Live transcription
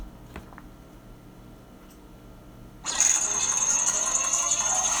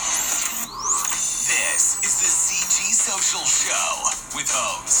with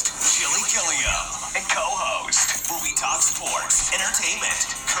host Chili Gilliam and co-host where we talk sports,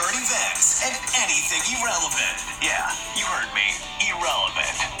 entertainment, current events, and anything irrelevant. Yeah, you heard me.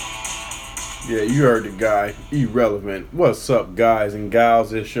 Irrelevant. Yeah, you heard the guy. Irrelevant. What's up, guys and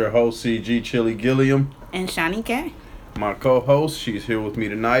gals? It's your host, CG Chili Gilliam. And Shawnee K. My co-host, she's here with me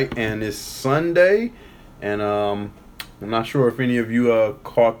tonight, and it's Sunday. And I'm not sure if any of you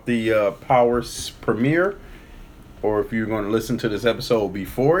caught the Powers premiere, or if you're going to listen to this episode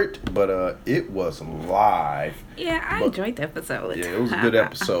before it, but it was live. Yeah, I enjoyed the episode. Yeah, it was a good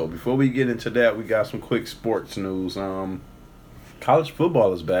episode. Before we get into that, we got some quick sports news. College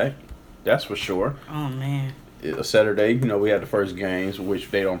football is back. That's for sure. Oh, man. Saturday, we had the first games, which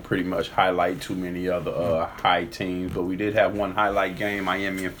they don't pretty much highlight too many other high teams. But we did have one highlight game,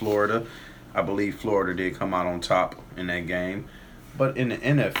 Miami and Florida. I believe Florida did come out on top in that game. But in the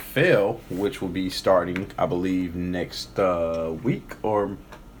NFL, which will be starting, I believe, next week or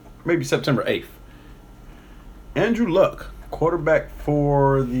maybe September 8th, Andrew Luck, quarterback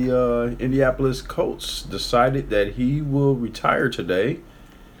for the Indianapolis Colts, decided that he will retire today.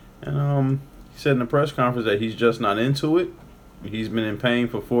 And he said in the press conference that he's just not into it. He's been in pain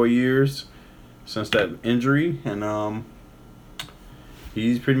for 4 years since that injury, and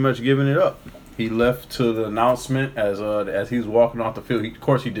he's pretty much giving it up. He left to the announcement as he was walking off the field. Of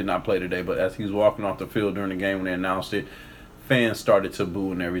course, he did not play today, but as he was walking off the field during the game when they announced it, fans started to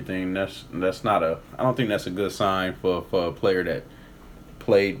boo and everything. That's not I don't think that's a good sign for a player that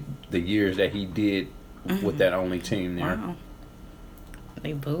played the years that he did with that only team there. Wow.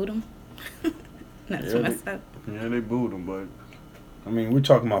 They booed him? That's messed up. Yeah, they booed him, but we're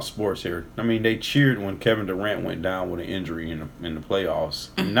talking about sports here. They cheered when Kevin Durant went down with an injury in the playoffs.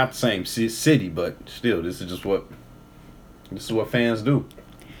 Not the same city, but still, this is what fans do.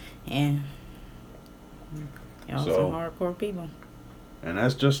 Yeah. Y'all some hardcore people. And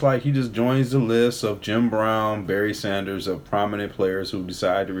that's just like he just joins the list of Jim Brown, Barry Sanders, of prominent players who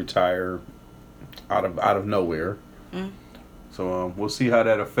decide to retire out of nowhere. So we'll see how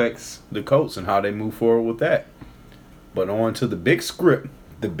that affects the Colts and how they move forward with that. But on to the big script,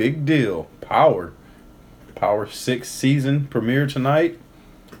 the big deal, Power 6 season premiere tonight.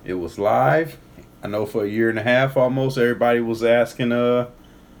 It was live. I know for a year and a half almost, everybody was asking,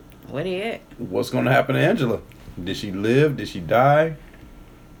 what is it? What's going to happen to Angela? Did she live? Did she die?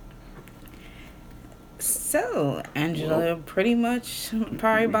 So, Angela pretty much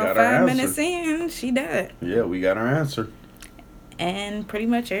probably about 5 minutes in, she died. Yeah, we got our answer. And pretty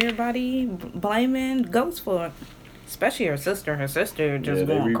much everybody blaming Ghost for it. Especially her sister. Her sister just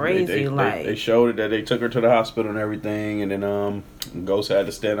going crazy. They showed it that they took her to the hospital and everything, and then Ghost had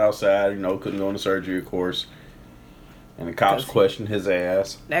to stand outside. Couldn't go into surgery, of course. And the cops questioned his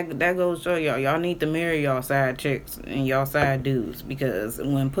ass. That goes to show y'all need to marry y'all side chicks and y'all side dudes, because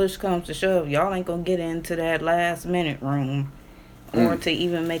when push comes to shove, y'all ain't gonna get into that last minute room or to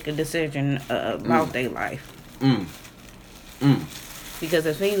even make a decision about their life. Because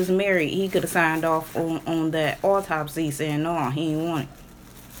if he was married, he could have signed off on that autopsy saying, no, he ain't want it.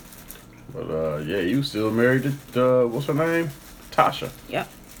 But, yeah, he was still married to, what's her name? Tasha. Yep.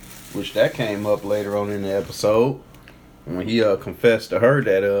 Which that came up later on in the episode. When he confessed to her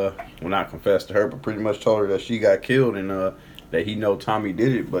that, well, not confessed to her, but pretty much told her that she got killed and that he know Tommy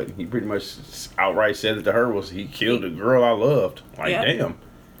did it. But he pretty much outright said it to her was he killed the girl I loved. Like, damn.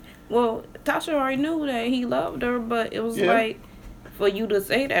 Well, Tasha already knew that he loved her, but it was like, for you to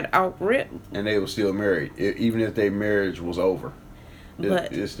say that outright. And they were still married, even if their marriage was over.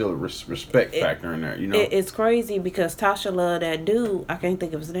 But it's still a respect factor in there, It's crazy because Tasha loved that dude. I can't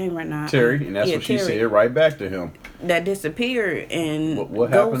think of his name right now. Terry, and that's what she said right back to him. That disappeared, and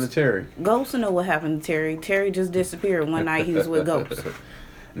what happened to Terry? Ghost know what happened to Terry. Terry just disappeared one night. He was with Ghost.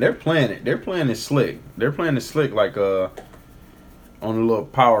 They're playing it. They're playing it slick. They're playing it slick like on the little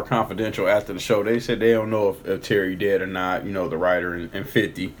Power Confidential after the show. They said they don't know if Terry dead or not. The writer and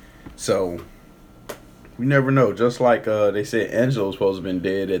 50. So we never know. Just like they said Angela was supposed to have been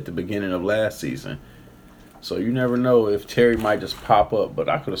dead at the beginning of last season. So you never know if Terry might just pop up. But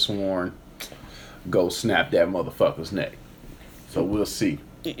I could have sworn Ghost snapped that motherfucker's neck. So we'll see.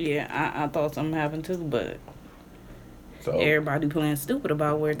 Yeah, I thought something happened too, but everybody playing stupid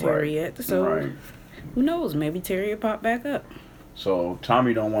about where Terry at. So who knows? Maybe Terry will pop back up. So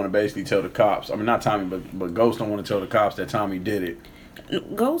Tommy don't want to basically tell the cops. Not Tommy, but Ghost don't want to tell the cops that Tommy did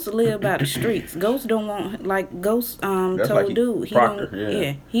it. Ghost live by the streets. Ghost don't want Ghost told like dude he Proctor,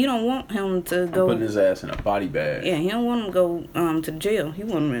 don't he don't want him to go. Putting his ass in a body bag. Yeah, he don't want him to go to jail. He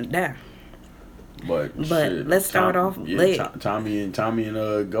want him to die. But shit, let's start off. Tommy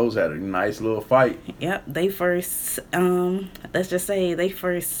and Ghost had a nice little fight. Yep, they first. Let's just say they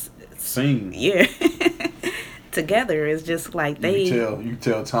first Scene. Yeah. Together is just like they. You can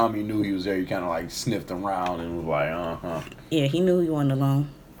tell Tommy knew he was there. He kind of like sniffed around and was like, Yeah, he knew he wasn't alone.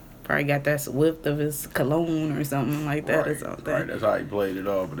 Probably got that whiff of his cologne or something like that or something. Right, that's how he played it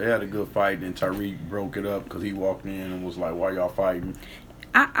off. But they had a good fight. Then Tariq broke it up because he walked in and was like, "Why y'all fighting?"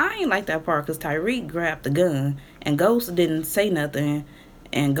 I ain't like that part because Tariq grabbed the gun and Ghost didn't say nothing,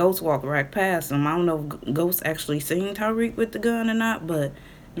 and Ghost walked right past him. I don't know if Ghost actually seen Tariq with the gun or not, but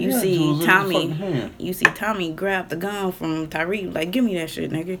you see Tommy grab the gun from Tariq like, "Give me that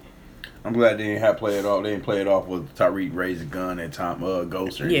shit, nigga." I'm glad they didn't play it off. They didn't play it off with Tariq raised a gun at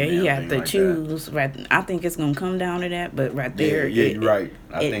Ghost or yeah, he had to like choose. That. Right, I think it's gonna come down to that, but right there, you're right.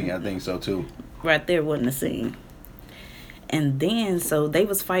 I think so too. Right there wasn't a scene. And then so they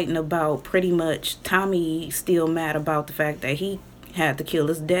was fighting about pretty much Tommy still mad about the fact that he had to kill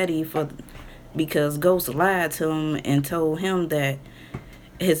his daddy because Ghost lied to him and told him that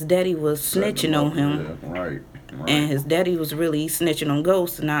his daddy was snitching on him. Yeah, right. And his daddy was really snitching on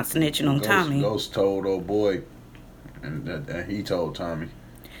Ghost and not snitching on Tommy. Ghost told old boy, and he told Tommy.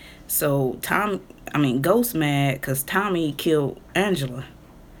 So Ghost mad because Tommy killed Angela.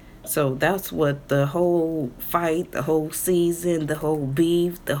 So that's what the whole fight, the whole season, the whole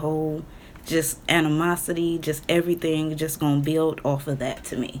beef, the whole just animosity, just everything just gonna build off of that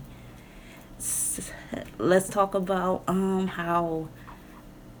to me. Let's talk about how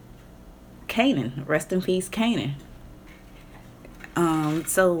Kanan, rest in peace, Kanan.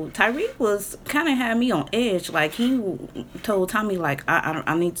 So Tariq was kind of had me on edge. Like he told Tommy, like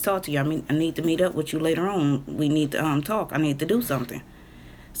I need to talk to you. I need to meet up with you later on. We need to talk. I need to do something.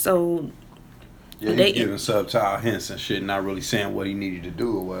 So yeah, he's giving subtle hints and shit, not really saying what he needed to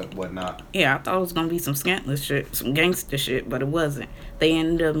do or whatnot. Yeah, I thought it was gonna be some scandalous shit, some gangster shit, but it wasn't. They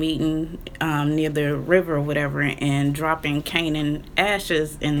ended up meeting near the river or whatever and dropping Kanan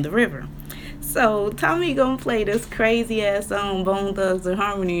ashes in the river. So Tommy gonna play this crazy ass song, Bone Thugs and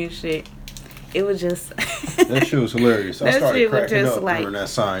Harmony and shit. It was just that shit was hilarious. I started cracking up like, during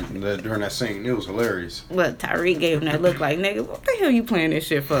that scene. It was hilarious. But Tariq gave him that look like, nigga, what the hell you playing this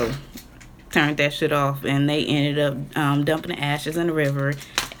shit for? Turned that shit off, and they ended up dumping the ashes in the river.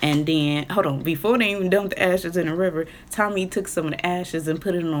 And then, before they even dumped the ashes in the river, Tommy took some of the ashes and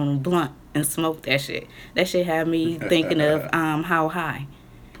put it on a blunt and smoked that shit. That shit had me thinking of How High.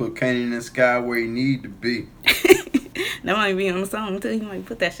 Put Kanan in the sky where he need to be. That might be on the song too. He might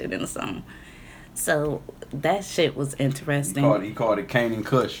put that shit in the song. So that shit was interesting. He called it Kanan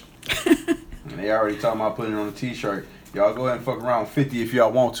Kush. And they already talking about putting it on a t-shirt. Y'all go ahead and fuck around 50 if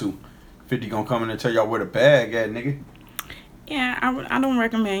y'all want to. 50 gonna come in and tell y'all where the bag at, nigga. Yeah, I don't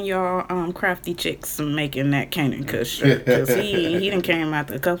recommend y'all crafty chicks making that Kanan Kush shirt. Because he done came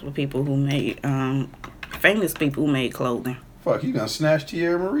after a couple of people who made, famous people who made clothing. Fuck, he done snatched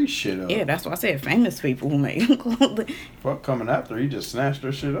Tierra Marie shit up. Yeah, that's why I said famous people who made clothing. Fuck, coming after, he just snatched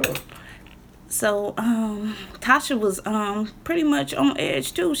her shit up. So, Tasha was pretty much on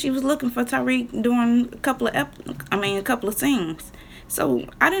edge too. She was looking for Tariq during a couple of scenes. So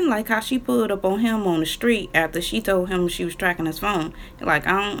I didn't like how she pulled up on him on the street after she told him she was tracking his phone. Like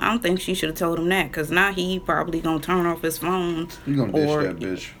I don't think she should have told him that, because now he probably gonna turn off his phone. He gonna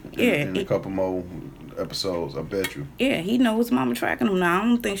ditch that bitch. In a couple more episodes, I bet you. Yeah, he knows his mama tracking him now. I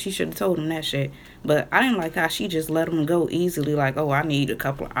don't think she should have told him that shit. But I didn't like how she just let him go easily. Like, oh, I need a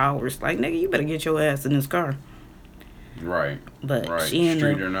couple of hours. Like, nigga, you better get your ass in this car. Right. But right. She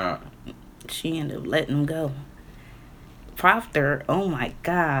ended up letting him go. Proctor, oh my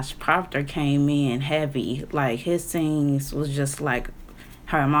gosh, Proctor came in heavy. Like, his scenes was just like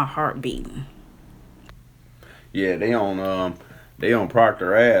my heart beating. Yeah, they on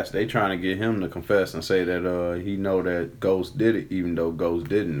Proctor ass. They trying to get him to confess and say that he know that Ghost did it, even though Ghost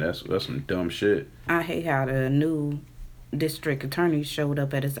didn't. That's some dumb shit. I hate how the new district attorney showed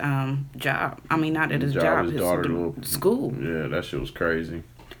up at his job. I mean, not at his job, his school. Yeah, that shit was crazy.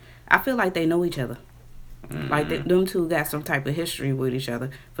 I feel like they know each other. Like them two got some type of history with each other.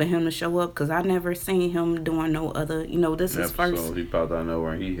 For him to show up, because I never seen him doing no other. This is first. He popped out of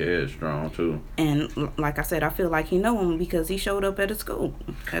nowhere. He headstrong too. And like I said, I feel like he know him because he showed up at his school.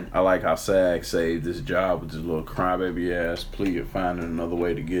 I like how SAG saved this job with this little crybaby ass plea of finding another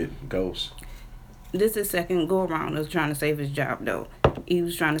way to get Ghost. This is second go around of trying to save his job though. He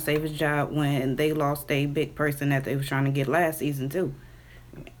was trying to save his job when they lost a big person that they was trying to get last season too.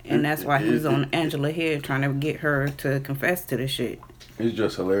 And that's why he's on Angela head trying to get her to confess to the shit. It's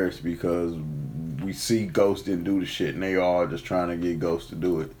just hilarious because we see Ghost didn't do the shit and they all just trying to get Ghost to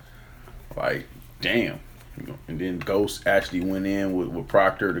do it. Like, damn. And then Ghost actually went in with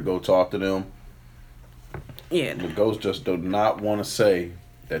Proctor to go talk to them. Yeah. But Ghost just does not want to say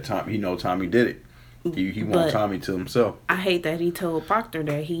that Tommy did it. He wants Tommy to himself. I hate that he told Proctor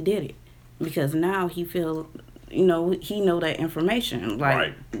that he did it. Because now he feel, he know that information. Like,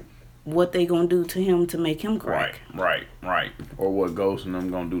 right. What they gonna do to him to make him crack. Right. Or what Ghost and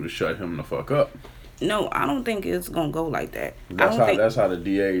them gonna do to shut him the fuck up. No, I don't think it's gonna go like that. That's how the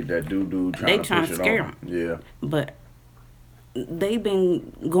DA, that dude trying to push it scare on. him. Yeah. But they've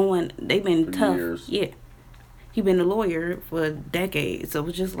been For tough. years. Yeah. He been a lawyer for decades. So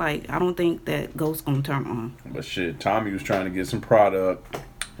it's just like, I don't think that Ghost gonna turn on. But shit, Tommy was trying to get some product,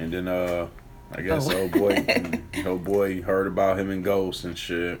 and then I guess old boy heard about him and Ghost and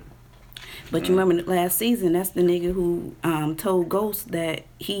shit. But you remember last season, that's the nigga who told Ghost that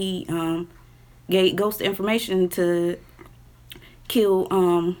he gave Ghost the information to kill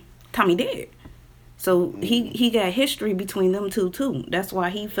Tommy dead. So he got history between them two too. That's why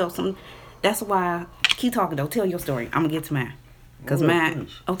he felt some. That's why keep talking though. Tell your story. I'm gonna get to mine. Cause mine.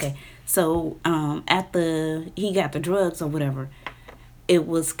 Okay. So he got the drugs or whatever. It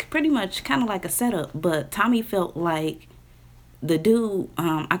was pretty much kind of like a setup, but Tommy felt like the dude,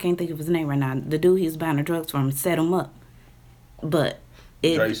 I can't think of his name right now. The dude he was buying the drugs from set him up, but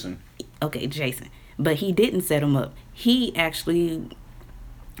Jason. Okay, Jason. But he didn't set him up. He actually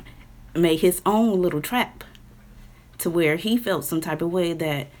made his own little trap to where he felt some type of way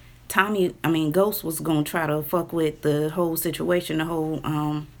that Ghost was gonna try to fuck with the whole situation, the whole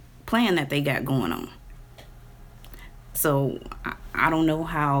plan that they got going on. So I don't know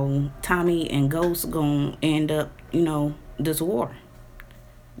how Tommy and Ghost gonna end up, this war,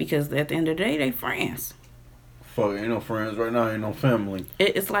 because at the end of the day they friends. Fuck, ain't no friends right now, ain't no family.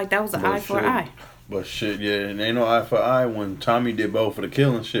 It's like that was an eye for an eye. But shit, yeah, and ain't no eye for eye when Tommy did both of the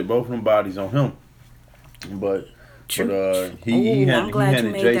killing shit, both of them bodies on him. But he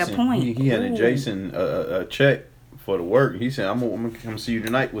handed Jason a check for the work. He said, I'm gonna come see you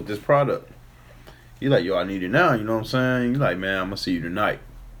tonight with this product. He like, yo, I need it now, you know what I'm saying? He like, man, I'm gonna see you tonight.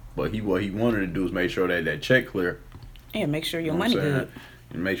 But what he wanted to do is make sure that check clear. Yeah, make sure your money good.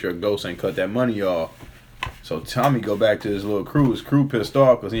 And make sure Ghost ain't cut that money off. So Tommy go back to his little crew. His crew pissed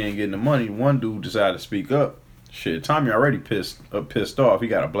off because he ain't getting the money. One dude decided to speak up. Shit, Tommy already pissed off. He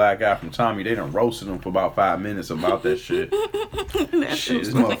got a black eye from Tommy. They done roasted him for about 5 minutes about that shit. Shit,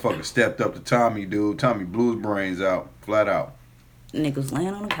 this motherfucker stepped up to Tommy, dude. Tommy blew his brains out, flat out. Niggas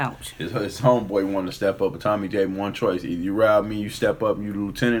laying on the couch. His homeboy wanted to step up, but Tommy gave him one choice. Either you rob me, you step up, you the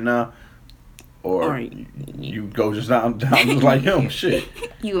lieutenant now, or you go just down just like him. Shit.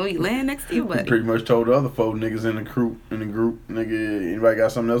 You gonna be laying next to your buddy. He pretty much told the other 4 niggas in the group, nigga, anybody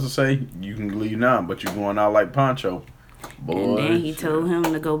got something else to say? You can leave now, but you going out like Poncho. Boy, and then he told him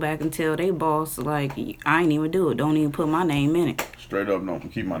to go back and tell their boss, like, I ain't even do it. Don't even put my name in it. Straight up, don't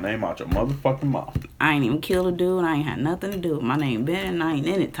keep my name out your motherfucking mouth. I ain't even killed a dude. I ain't had nothing to do with my name been and I ain't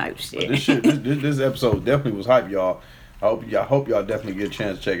in it type shit. But this episode definitely was hype, y'all. I hope y'all definitely get a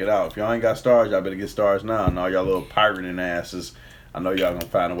chance to check it out. If y'all ain't got stars, y'all better get stars now. And all y'all little pirating asses, I know y'all gonna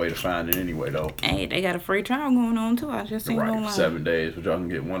find a way to find it anyway, though. Hey, they got a free trial going on, too. I just seen it online. 7 days, but y'all can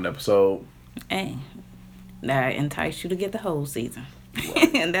get 1 episode. Hey, that entice you to get the whole season.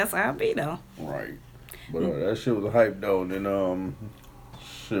 Right. And that's how it be, though. Right. But that shit was a hype, though. And then,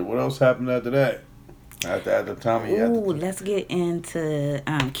 shit, what else happened after that? After Tommy. Let's get into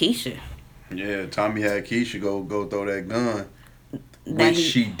Keisha. Yeah, Tommy had Keisha go throw that gun, which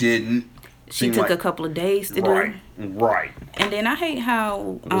she didn't. She took a couple of days to do. Right. And then I hate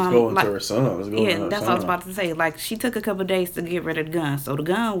how let's go into her son. That's what I was about to say. Like, she took a couple of days to get rid of the gun, so the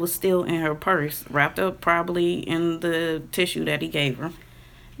gun was still in her purse, wrapped up probably in the tissue that he gave her.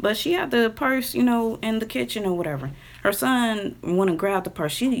 But she had the purse, in the kitchen or whatever. Her son went and grabbed the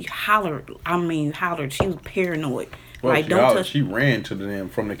purse. She hollered. She was paranoid. Well, like, don't touch. She ran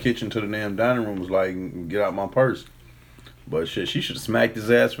from the kitchen to the damn dining room. Was like, get out my purse. But shit, she should have smacked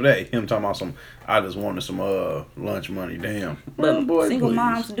his ass for that. Him talking about I just wanted some lunch money. Damn. But single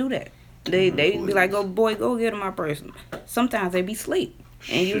moms do that. They be like, go get my purse. Sometimes they be asleep.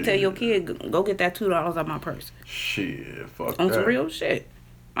 And you tell your kid, go get that $2 out my purse. Shit, fuck on that. some real shit.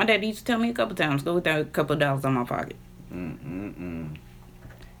 My dad used to tell me a couple times, go get that couple of dollars out my pocket.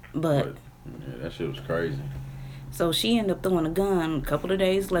 But yeah, that shit was crazy. So she ended up throwing a gun a couple of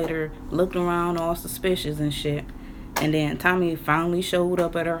days later, looked around all suspicious and shit. And then Tommy finally showed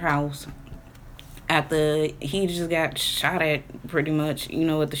up at her house after he just got shot at pretty much, at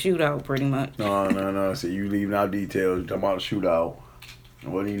the shootout pretty much. No. See, you leaving out details. You talking about the shootout.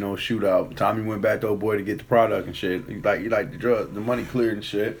 Wasn't even no shootout. Tommy went back to old boy to get the product and shit. He like the drugs, the money cleared and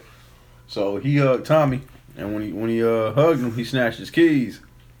shit. So he hugged Tommy, and when he hugged him, he snatched his keys.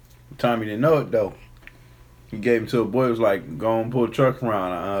 Tommy didn't know it though. He gave him to a boy. Was like, go and pull the truck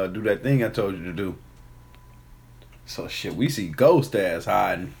around. Do that thing I told you to do. So shit, we see Ghost ass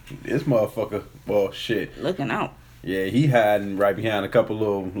hiding. This motherfucker, well shit. Looking out. Yeah, he hiding right behind a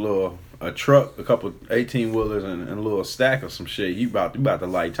couple a truck, a couple 18-wheelers and a little stack of some shit. He about to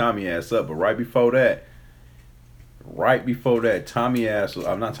light Tommy ass up. But right before that, Tommy ass,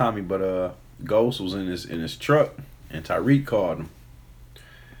 not Tommy, but Ghost was in his truck, and Tariq called him.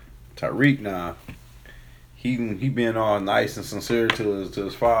 Tariq, nah, he been all nice and sincere to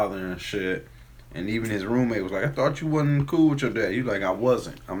his father and shit. And even his roommate was like, I thought you wasn't cool with your dad. He was like, I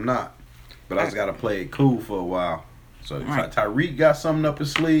wasn't. I'm not. But I just got to play it cool for a while. So right. Tariq got something up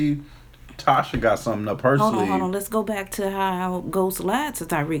his sleeve. Tasha got something up her sleeve. Hold on. Let's go back to how Ghost lied to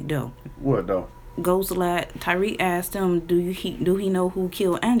Tariq, though. What, though? Ghost lied. Tariq asked him, do he know who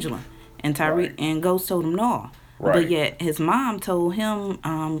killed Angela? And Tariq and Ghost told him no. Right. But yet his mom told him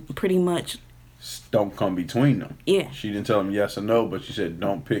pretty much, don't come between them. Yeah. She didn't tell him yes or no, but she said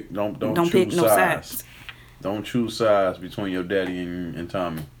don't pick no sides. Don't choose sides between your daddy and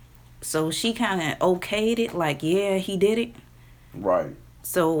Tommy. So she kind of okayed it, like, yeah, he did it. Right.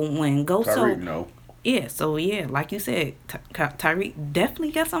 So when Ghost Tariq no. Yeah, so yeah, like you said, Tariq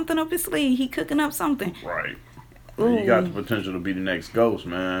definitely got something up his sleeve. He cooking up something. Right. He got the potential to be the next Ghost,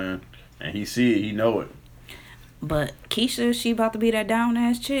 man. And he see it, he know it. But Keisha, she about to be that down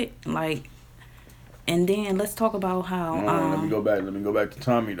ass chick, like. And then let's talk about how. Let me go back to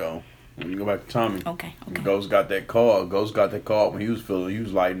Tommy though. Let me go back to Tommy. Okay. Ghost got that call. When he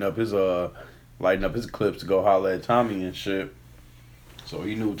was lighting up his clips to go holler at Tommy and shit. So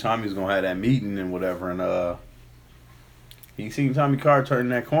he knew Tommy was gonna have that meeting and whatever, and he seen Tommy Carr turn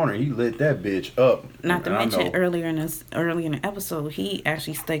that corner. He lit that bitch up. Not to mention earlier in the episode, he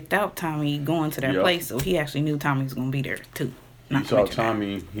actually staked out Tommy going to that place, so he actually knew Tommy was gonna be there too. He saw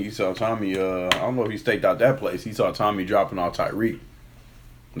Tommy. I don't know if he staked out that place. He saw Tommy dropping off Tariq.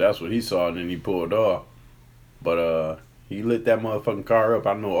 That's what he saw, and then he pulled off. But he lit that motherfucking car up.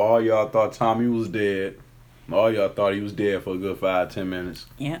 I know all y'all thought Tommy was dead. All y'all thought he was dead for a good 5-10 minutes.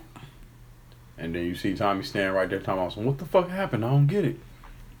 Yeah. And then you see Tommy standing right there talking about, what the fuck happened? I don't get it.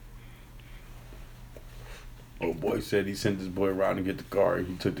 Old boy said he sent this boy around to get the car.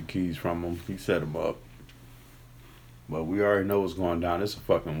 He took the keys from him. He set him up. But we already know what's going down. It's a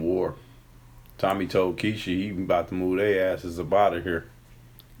fucking war. Tommy told Keisha he about to move their asses up out of here.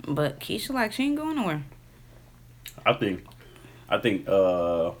 But Keisha, like, she ain't going nowhere. I think it's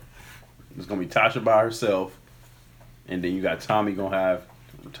gonna be Tasha by herself, and then you got Tommy gonna have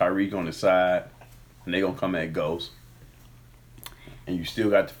Tariq on the side, and they gonna come at Ghost. And you still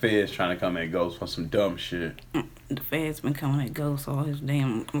got the feds trying to come at Ghost for some dumb shit. The feds been coming at Ghost all his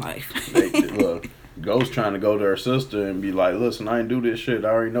damn life. Look, Ghost trying to go to her sister and be like, listen, I ain't do this shit. I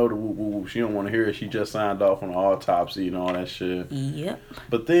already know the woo woo. She don't want to hear it. She just signed off on the autopsy and all that shit. Yep.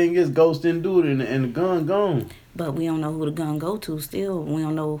 But thing is, Ghost didn't do it, and the gun gone. But we don't know who the gun go to still. We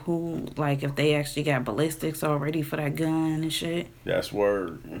don't know who, like, if they actually got ballistics already for that gun and shit. That's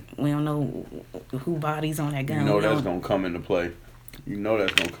word. We don't know who bodies on that gun. You know that's going to come into play.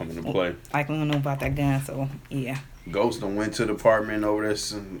 Like, we don't know about that gun, so, yeah. Ghost done went to the apartment over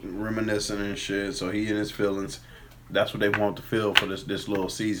there reminiscing and shit, so he in his feelings. That's what they want to feel for this little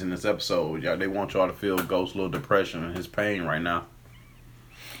season, this episode. Yeah, they want y'all to feel Ghost's little depression and his pain right now.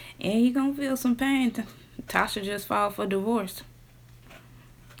 Yeah, you gonna feel some pain. Tasha just filed for divorce.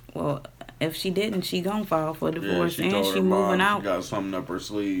 Well, if she didn't, she gonna file for divorce, yeah, and she moving out. She got something up her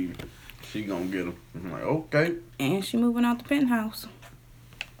sleeve. She gonna get him. I'm like, okay. And she moving out the penthouse.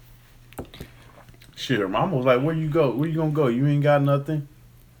 Shit, her mama was like, where you go? Where you gonna go? You ain't got nothing.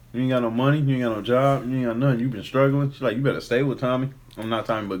 You ain't got no money. You ain't got no job. You ain't got nothing. You been struggling. She's like, you better stay with Tommy. I'm not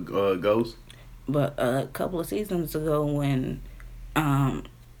Tommy, but Ghost. But a couple of seasons ago, when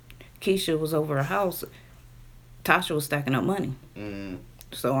Keisha was over her house, Tasha was stacking up money. Mm.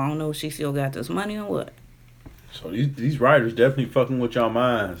 So I don't know if she still got this money or what. So these writers definitely fucking with y'all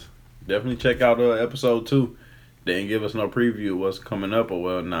minds. Definitely check out episode 2. They didn't give us no preview of what's coming up or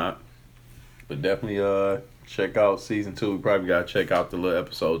whatnot. But definitely check out season 2. We probably gotta check out the little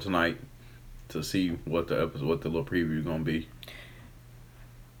episode tonight to see what the little preview is gonna be.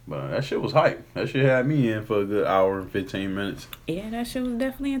 But that shit was hype. That shit had me in for a good hour and 15 minutes. Yeah, that shit was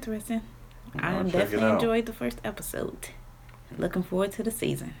definitely interesting. I definitely enjoyed the first episode. Looking forward to the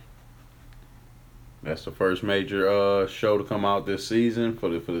season. That's the first major show to come out this season for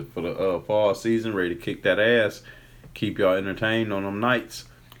the fall season. Ready to kick that ass. Keep y'all entertained on them nights.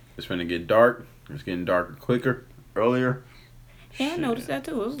 It's finna get dark. It's getting darker earlier. Yeah, I noticed that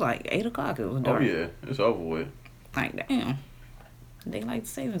too. It was like 8 o'clock. It was Oh dark. yeah, it's over with. Like, damn. Daylight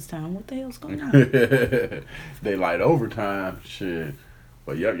savings time. What the hell's going on? Daylight overtime, shit.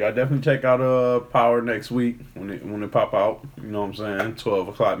 But yep, y'all definitely check out Power next week when it pop out. You know what I'm saying? 12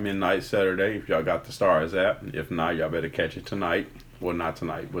 o'clock midnight Saturday. If y'all got the Stars app. If not, y'all better catch it tonight. Well, not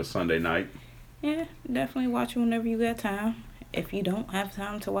tonight, but Sunday night. Yeah, definitely watch it whenever you got time. If you don't have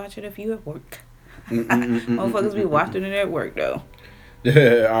time to watch it, if you at work. Motherfuckers be watching it at work though.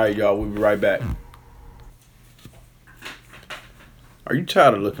 Yeah, all right, y'all. We'll be right back. Are you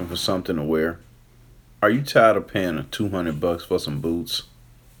tired of looking for something to wear? Are you tired of paying $200 for some boots?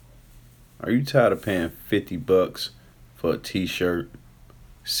 Are you tired of paying $50 for a t-shirt?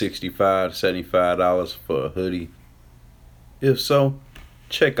 $65 to $75 for a hoodie? If so,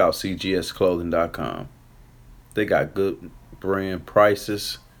 check out cgsclothing.com. They got good brand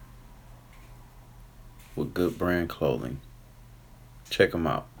prices with good brand clothing. Check them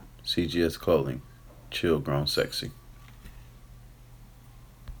out. CGS Clothing. Chill, grown, sexy.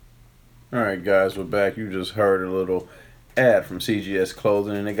 Alright guys, we're back. You just heard a little ad from CGS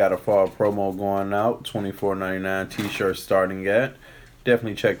Clothing, and they got a fall promo going out. $24.99 t-shirts starting at.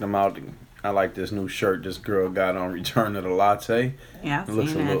 Definitely check them out. I like this new shirt this girl got on Return of the Latte. Yeah, I've It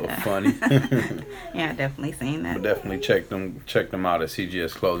looks a seen little that. funny. Yeah, I definitely seen that. But definitely check them out at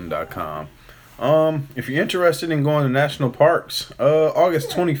cgsclothing.com. If you're interested in going to national parks, August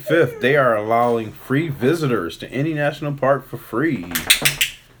 25th, they are allowing free visitors to any national park for free.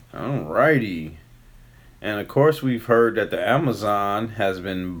 Alrighty. And of course, we've heard that the Amazon has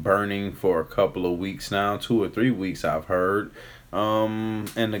been burning for a couple of weeks now, 2 or 3 weeks I've heard. And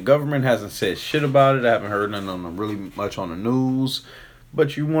the government hasn't said shit about it. I haven't heard nothing really much on the news.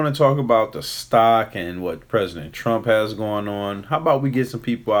 But you want to talk about the stock and what President Trump has going on. How about we get some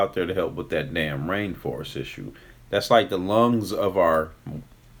people out there to help with that damn rainforest issue? That's like the lungs of our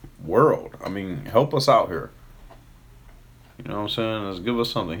world. I mean, help us out here. You know what I'm saying? Let's give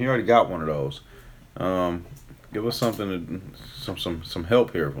us something. He already got one of those. Give us something, some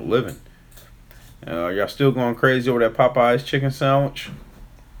help here for living. Y'all still going crazy over that Popeyes chicken sandwich?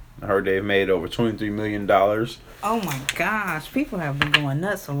 I heard they've made over $23 million. Oh my gosh, people have been going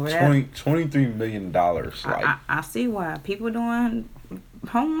nuts over that. $23 million. Like, I see why people doing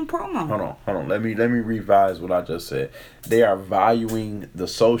home promo. Hold on. Let me revise what I just said. They are valuing the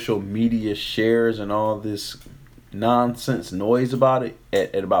social media shares and all this nonsense noise about it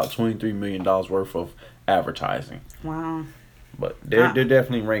at about $23 million worth of advertising. Wow. But they're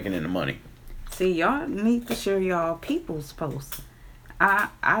definitely ranking in the money. See, y'all need to share y'all people's posts.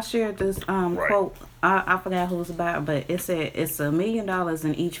 I shared this quote. I forgot who it was about, but it said it's $1 million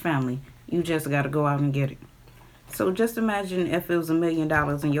in each family. You just got to go out and get it. So just imagine if it was $1 million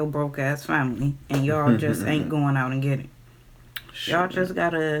in your broke ass family and y'all just ain't going out and get it. Y'all just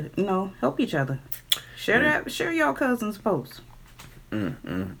gotta, help each other. Share y'all cousin's posts. Your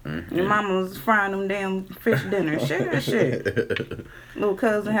mama was frying them damn fish dinners. Share that shit. Little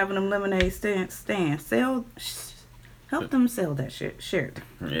cousin having them lemonade stand. Help them sell that shit. Share it.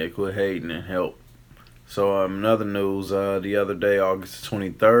 Yeah, quit hating and help. So another news, the other day, August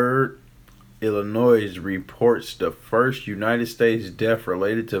 23rd, Illinois reports the first United States death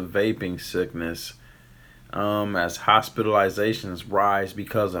related to vaping sickness as hospitalizations rise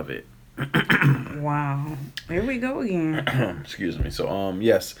because of it. Wow. Here we go again. Excuse me. So,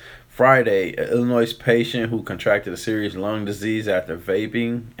 yes, Friday, an Illinois patient who contracted a serious lung disease after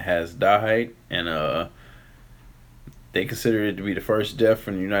vaping has died, and they consider it to be the first death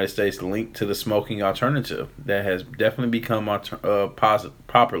in the United States linked to the smoking alternative that has definitely become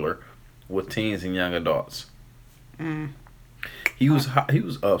popular with teens and young adults. He was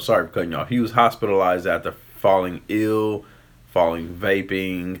sorry for cutting you off. He was hospitalized after falling ill,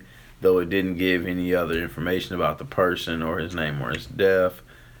 vaping, though it didn't give any other information about the person or his name or his death.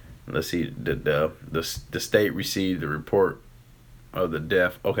 Let's see, the state received the report of the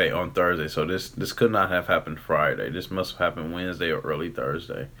death on Thursday. So this could not have happened Friday. This must have happened Wednesday or early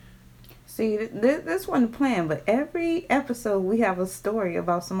Thursday. See, this wasn't planned, but every episode we have a story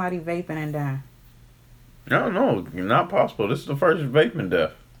about somebody vaping and dying. No, not possible. This is the first vaping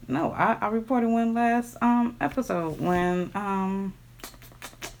death. No, I reported one last episode when I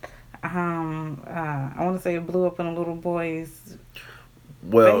want to say it blew up in a little boy's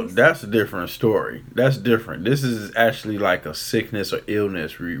Well, face. That's a different story. That's different. This is actually like a sickness or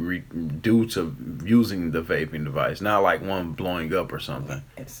illness due to using the vaping device, not like one blowing up or something.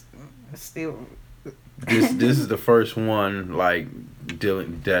 It's still. This is the first one like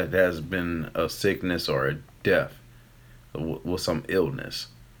dealing that has been a sickness or a death with some illness.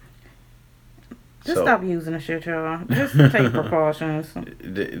 Just So stop using the shit, y'all. Just take precautions.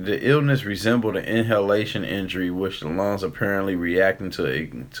 the illness resembled an inhalation injury, which the lungs apparently reacting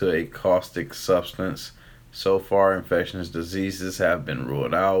to a caustic substance. So far, infectious diseases have been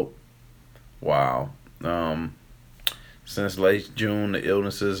ruled out. Wow. Since late June, the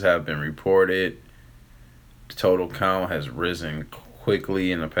illnesses have been reported. The total count has risen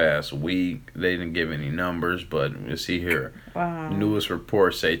quickly in the past week. They didn't give any numbers, but you see here. Wow. Newest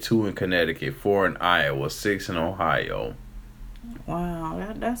reports say 2 in Connecticut, 4 in Iowa, 6 in Ohio.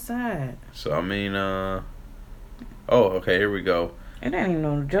 Wow, that's sad. So, I mean, oh, okay, here we go. It ain't even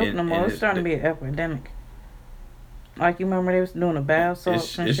no joke no more. It's starting to be an epidemic. Like, you remember they was doing the bath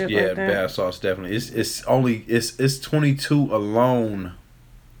salts and shit like that? Yeah, bath salts, definitely. It's 22 alone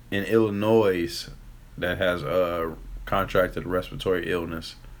in Illinois that has contracted respiratory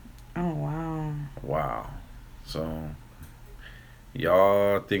illness. Oh, wow. Wow. So,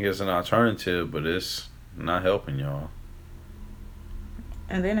 y'all think it's an alternative, but it's not helping y'all.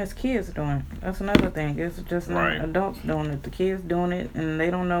 And then it's kids doing it. That's another thing. It's just not Right. adults doing it. The kids doing it, and they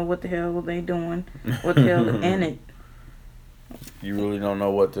don't know what the hell they doing. What the hell is in it. You really don't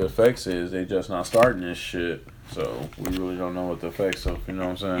know what the effects is. They just not starting this shit. So, we really don't know what the effects of, you know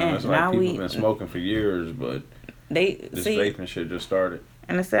what I'm saying? And It's like now people been smoking for years, but this vaping shit just started.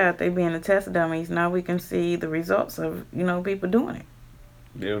 And it's sad they being the test dummies. Now we can see the results of, people doing it.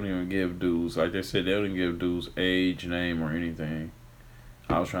 They don't even give dudes, like they said, they don't even give dudes age, name, or anything.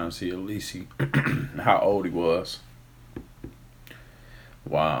 I was trying to see at least how old he was.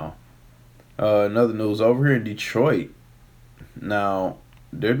 Wow. Another news over here in Detroit. Now,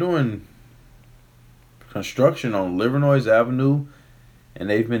 they're doing construction on Livernois Avenue, and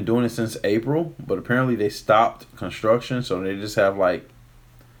they've been doing it since April, but apparently they stopped construction, so they just have like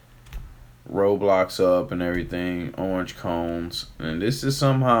roadblocks up and everything, orange cones, and this is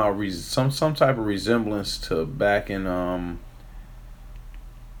somehow some type of resemblance to back in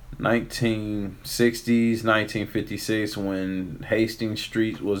 1960s, 1956, when Hastings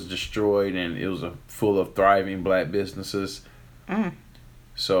Street was destroyed and it was full of thriving black businesses.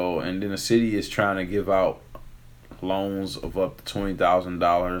 So, and then the city is trying to give out loans of up to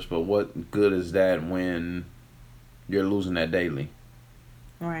 $20,000, but what good is that when you're losing that daily?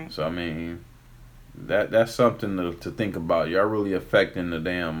 Right. So, I mean, that's something to think about. Y'all really affecting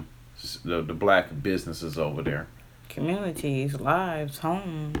the black businesses over there. Communities, lives,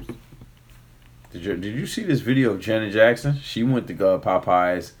 homes. Did you see this video of Janet Jackson? She went to go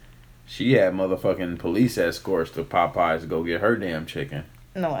Popeyes. She had motherfucking police escorts to Popeyes to go get her damn chicken.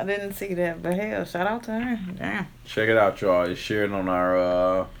 No, I didn't see that, but hell, shout out to her. Damn. Check it out, y'all. It's shared on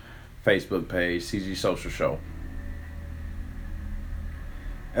our Facebook page, CG Social Show.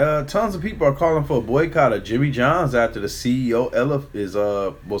 Tons of people are calling for a boycott of Jimmy John's after the CEO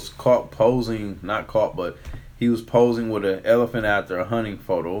was caught posing, not caught, but he was posing with an elephant after a hunting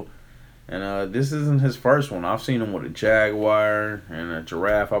photo. And this isn't his first one. I've seen him with a jaguar and a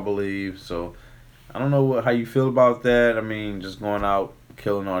giraffe, I believe. So I don't know how you feel about that. I mean, just going out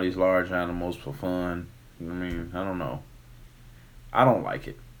killing all these large animals for fun. I mean, I don't know. I don't like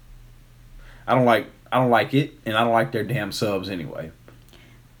it. I don't like it, and I don't like their damn subs anyway.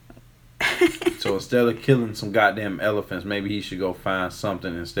 So instead of killing some goddamn elephants, maybe he should go find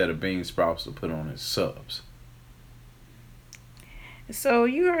something instead of bean sprouts to put on his subs. So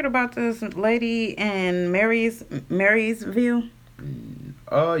you heard about this lady in Marysville?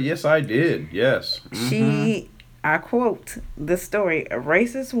 Yes, I did. Yes. Mm-hmm. I quote the story, a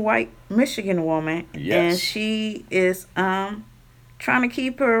racist white Michigan woman, yes. And she is trying to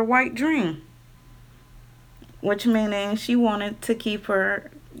keep her white dream, which meaning she wanted to keep her,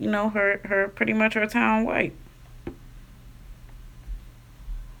 her pretty much her town white.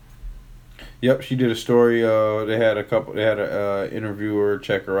 Yep, she did a story. They had a interviewer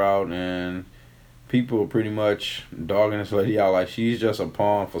check her out, and people were pretty much dogging this lady out like she's just a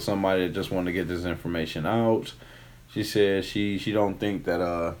pawn for somebody that just wanted to get this information out. She said she don't think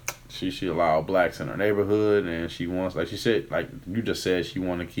that she should allow blacks in her neighborhood, and she wants, like she said, like you just said, she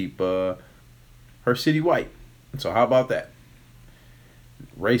want to keep her city white. So how about that?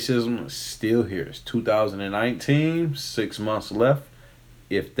 Racism is still here. It's 2019, 6 months left,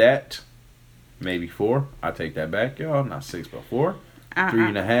 if that. Maybe 4. I take that back, y'all. Not 6, but 4.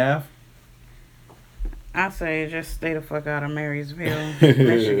 3.5. I say just stay the fuck out of Marysville,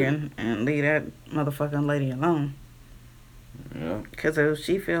 Michigan, and leave that motherfucking lady alone. Yeah. Because if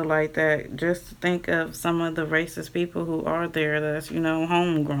she feel like that, just think of some of the racist people who are there that's,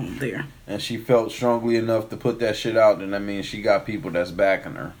 homegrown there. And she felt strongly enough to put that shit out, then that means she got people that's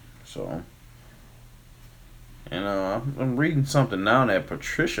backing her. So, And I'm reading something now that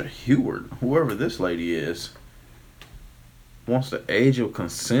Patricia Heward, whoever this lady is, wants the age of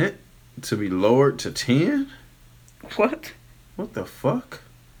consent to be lowered to 10? What? What the fuck?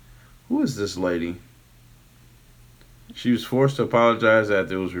 Who is this lady? She was forced to apologize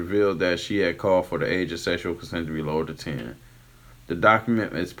after it was revealed that she had called for the age of sexual consent to be lowered to 10. The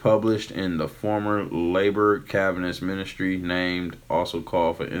document is published in the former Labor Cabinet's ministry named also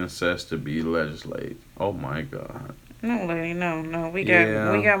called for incest to be legislated. Oh my God. No, lady, no. We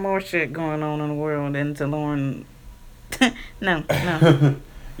got more shit going on in the world than to Lauren. No.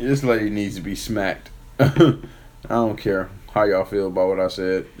 This lady needs to be smacked. I don't care how y'all feel about what I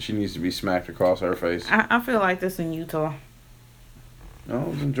said. She needs to be smacked across her face. I feel like this in Utah. No, it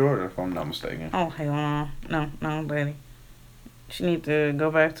was in Georgia, if I'm not mistaken. Oh, hell no. No, lady. She need to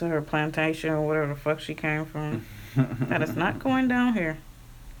go back to her plantation or whatever the fuck she came from. That is not going down here.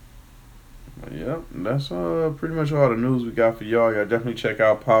 But yep, that's pretty much all the news we got for y'all. Y'all definitely check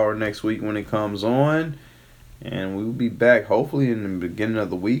out Power next week when it comes on. And we will be back hopefully in the beginning of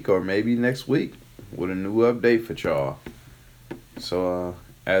the week or maybe next week with a new update for y'all. So,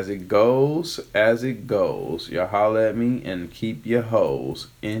 as it goes, y'all holler at me and keep your hoes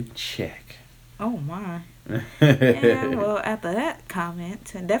in check. Oh, my. And, well, after that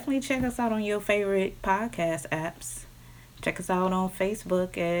comment, definitely check us out on your favorite podcast apps. Check us out on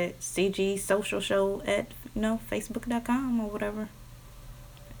Facebook at CG Social Show at, facebook.com or whatever.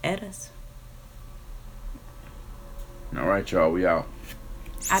 Add us. All right, y'all, we out.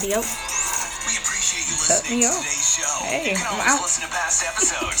 Adios. We appreciate you Cut listening me to off. today's show. Hey, You can I'm always out. listen to past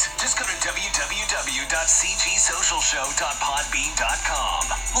episodes. Just go to www.cgsocialshow.podbean.com.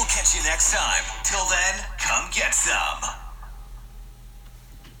 We'll catch you next time. Till then, come get some.